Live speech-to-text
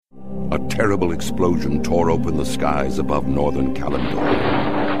a terrible explosion tore open the skies above northern Kalimdor.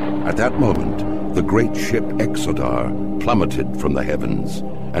 At that moment, the great ship Exodar plummeted from the heavens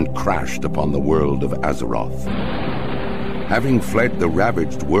and crashed upon the world of Azeroth. Having fled the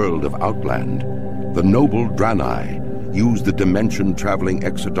ravaged world of Outland, the noble Draenei used the dimension-traveling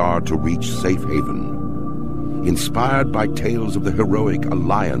Exodar to reach safe haven. Inspired by tales of the heroic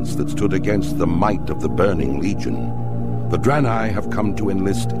alliance that stood against the might of the Burning Legion, the Draenei have come to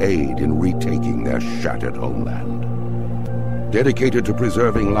enlist aid in retaking their shattered homeland. Dedicated to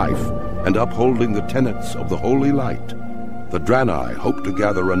preserving life and upholding the tenets of the Holy Light, the Draenei hope to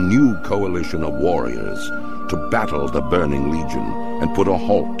gather a new coalition of warriors to battle the Burning Legion and put a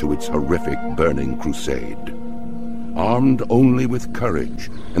halt to its horrific burning crusade. Armed only with courage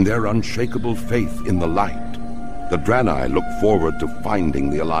and their unshakable faith in the light, the Draenei look forward to finding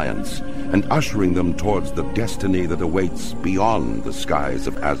the Alliance and ushering them towards the destiny that awaits beyond the skies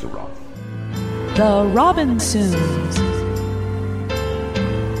of Azeroth. The Robinsons.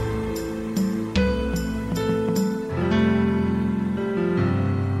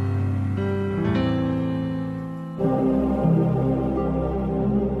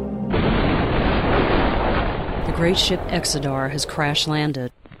 The great ship Exodar has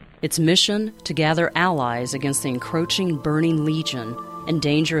crash-landed. Its mission to gather allies against the encroaching Burning Legion in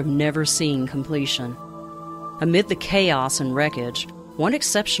danger of never seeing completion. Amid the chaos and wreckage, one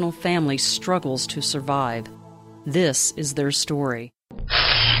exceptional family struggles to survive. This is their story.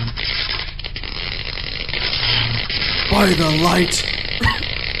 By the light!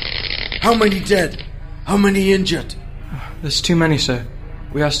 How many dead? How many injured? There's too many, sir.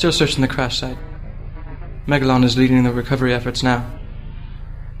 We are still searching the crash site. Megalon is leading the recovery efforts now.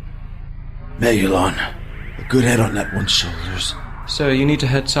 Megalon, a good head on that one's shoulders. Sir, you need to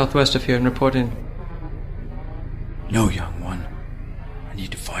head southwest of here and report in. No, young one. I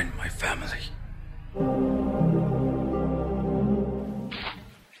need to find my family.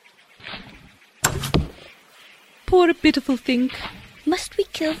 Poor pitiful thing. Must we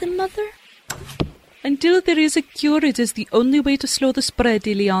kill them, Mother? Until there is a cure, it is the only way to slow the spread,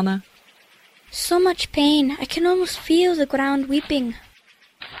 Ileana. So much pain. I can almost feel the ground weeping.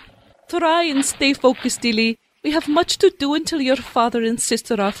 Try and stay focused, Illy. We have much to do until your father and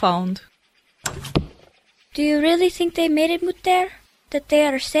sister are found. Do you really think they made it, Mutter? That they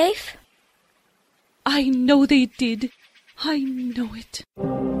are safe? I know they did. I know it.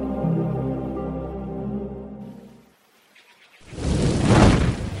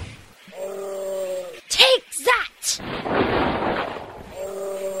 Take that!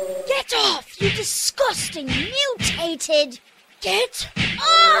 Get off, you disgusting mutated! Get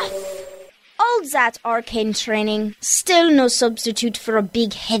off! All that arcane training, still no substitute for a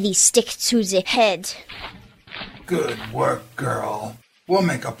big heavy stick to the head. Good work, girl. We'll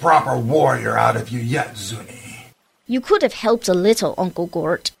make a proper warrior out of you yet, Zuni. You could have helped a little, Uncle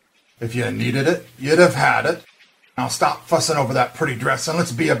Gort. If you needed it, you'd have had it. Now stop fussing over that pretty dress and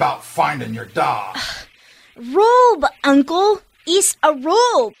let's be about finding your dog. Robe, Uncle! It's a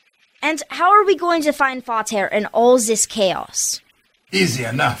robe! And how are we going to find Fater in all this chaos? Easy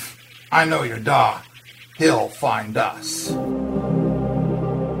enough. I know your dog. He'll find us.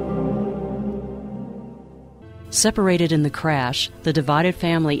 Separated in the crash, the divided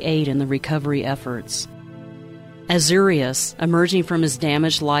family aid in the recovery efforts. Azurius, emerging from his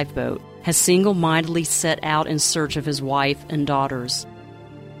damaged lifeboat, has single-mindedly set out in search of his wife and daughters.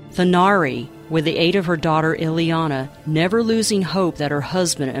 Thanari, with the aid of her daughter Ileana, never losing hope that her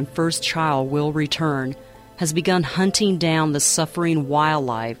husband and first child will return, has begun hunting down the suffering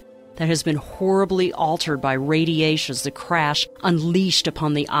wildlife that has been horribly altered by radiations the crash unleashed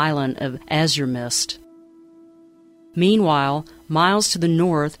upon the island of Azuremist. Meanwhile, miles to the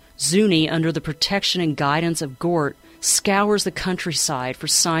north, Zuni, under the protection and guidance of Gort, scours the countryside for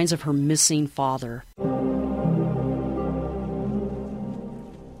signs of her missing father.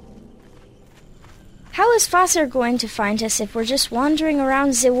 How is Fater going to find us if we're just wandering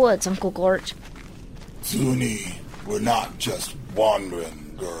around the woods, Uncle Gort? Zuni, we're not just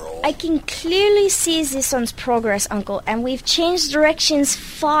wandering, girl. I can clearly see the sun's progress, Uncle, and we've changed directions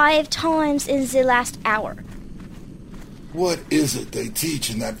 5 times in the last hour. What is it they teach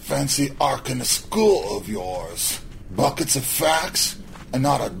in that fancy Arcana school of yours? Buckets of facts and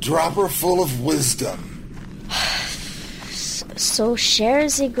not a dropper full of wisdom. So share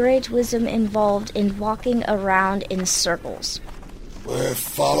the great wisdom involved in walking around in circles. We're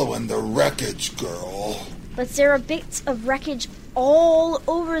following the wreckage, girl. But there are bits of wreckage all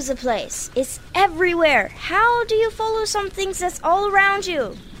over the place. It's everywhere. How do you follow some things that's all around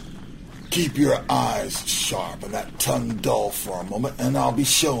you? Keep your eyes sharp and that tongue dull for a moment, and I'll be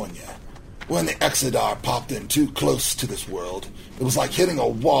showing you. When the Exodar popped in too close to this world, it was like hitting a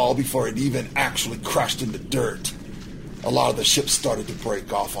wall before it even actually crashed into dirt. A lot of the ships started to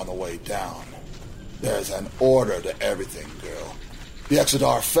break off on the way down. There's an order to everything, girl. The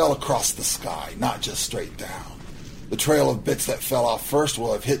Exodar fell across the sky, not just straight down. The trail of bits that fell off first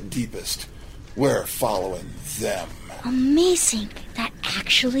will have hit deepest. We're following them. Amazing. That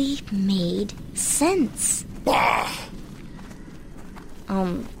actually made sense. Bah!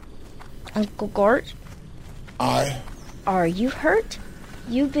 Uncle Gort? Are you hurt?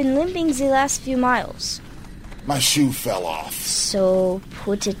 You've been limping the last few miles. My shoe fell off. So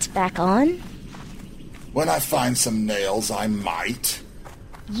put it back on? When I find some nails, I might.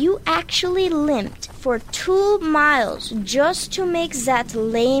 You actually limped for 2 miles just to make that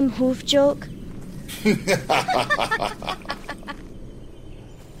lame hoof joke?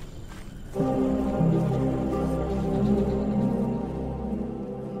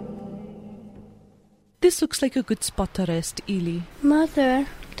 This looks like a good spot to rest, Ely. Mother,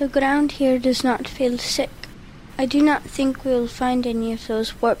 the ground here does not feel sick. I do not think we will find any of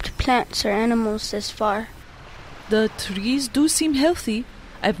those warped plants or animals this far. The trees do seem healthy.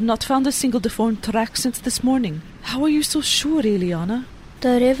 I've not found a single deformed track since this morning. How are you so sure, Eliana?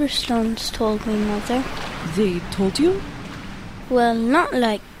 The river stones told me, Mother. They told you? Well, not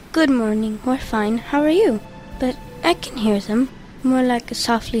like, "Good morning, we're fine, how are you?" But I can hear them, more like a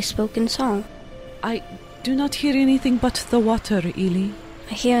softly spoken song. I do not hear anything but the water, Ely.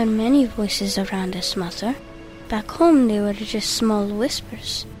 I hear many voices around us, Mother. Back home they were just small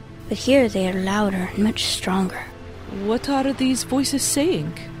whispers, but here they are louder and much stronger. What are these voices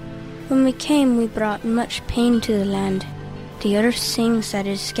saying? When we came, we brought much pain to the land. The earth sings that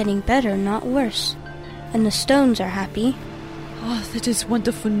it is getting better, not worse. And the stones are happy. Oh, that is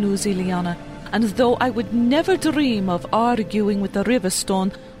wonderful news, Eliana. And though I would never dream of arguing with the river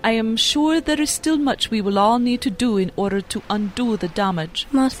stone, I am sure there is still much we will all need to do in order to undo the damage.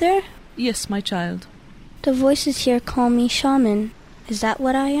 Mother? Yes, my child. The voices here call me shaman. Is that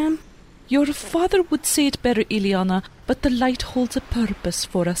what I am? Your father would say it better, Eliana, but the light holds a purpose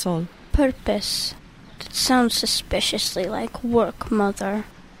for us all. Purpose? That sounds suspiciously like work, Mother.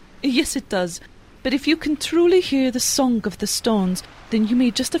 Yes, it does. But if you can truly hear the song of the stones, then you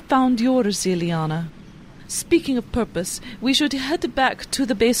may just have found yours, Eliana. Speaking of purpose, we should head back to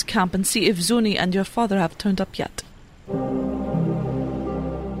the base camp and see if Zuni and your father have turned up yet.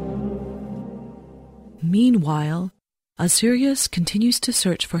 Meanwhile, Azurius continues to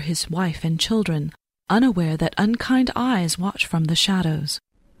search for his wife and children, unaware that unkind eyes watch from the shadows.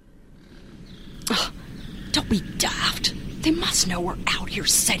 Ugh, don't be daft. They must know we're out here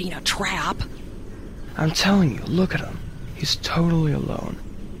setting a trap. I'm telling you, look at him. He's totally alone.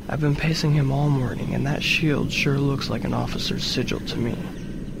 I've been pacing him all morning, and that shield sure looks like an officer's sigil to me.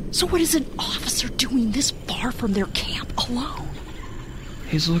 So what is an officer doing this far from their camp alone?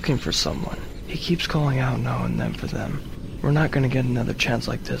 He's looking for someone. He keeps calling out now and then for them. We're not going to get another chance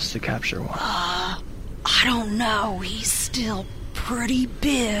like this to capture one. I don't know. He's still pretty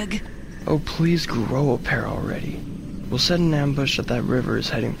big. Oh, please grow a pair already. We'll set an ambush that river is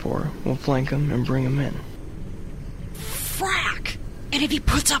heading for. We'll flank him and bring him in. Frack! And if he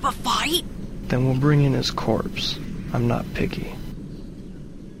puts up a fight? Then we'll bring in his corpse. I'm not picky.